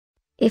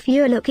If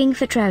you're looking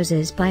for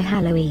trousers by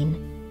Halloween,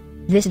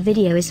 this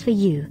video is for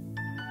you.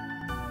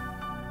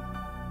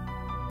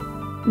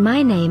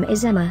 My name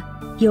is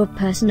Emma, your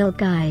personal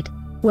guide.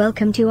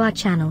 Welcome to our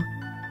channel.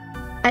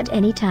 At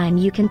any time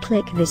you can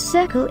click this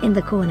circle in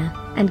the corner,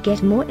 and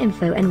get more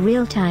info and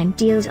real-time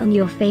deals on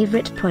your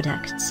favorite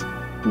products.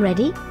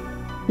 Ready?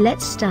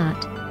 Let's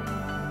start.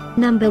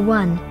 Number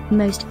 1,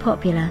 Most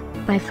Popular,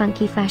 by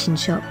Funky Fashion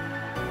Shop.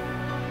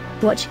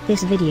 Watch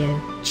this video,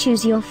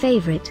 choose your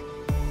favorite.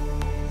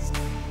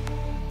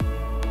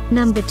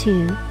 Number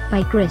 2,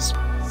 by Krisp.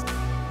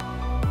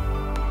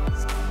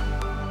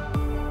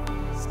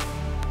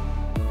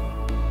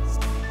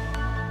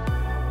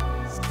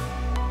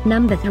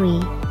 Number 3,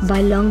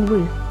 by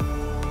Longwu.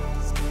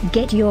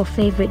 Get your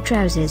favorite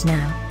trousers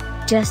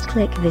now. Just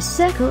click this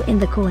circle in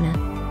the corner.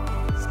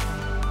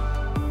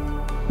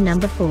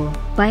 Number 4,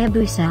 by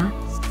Abusa.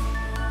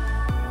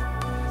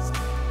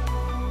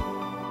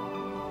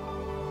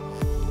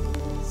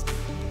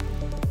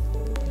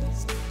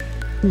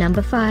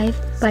 Number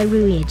 5, by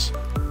Ruiyige.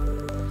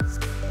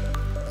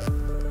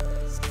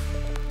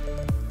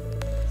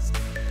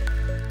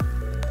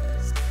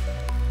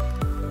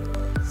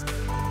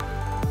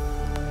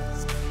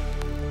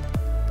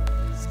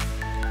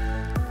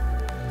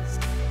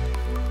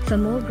 For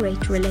more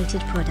great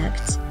related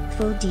products,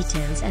 full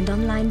details and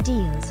online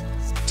deals,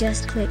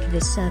 just click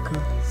this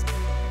circle.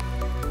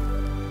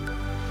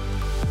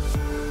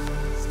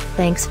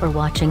 Thanks for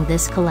watching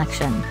this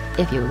collection.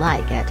 If you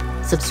like it,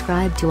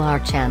 subscribe to our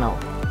channel.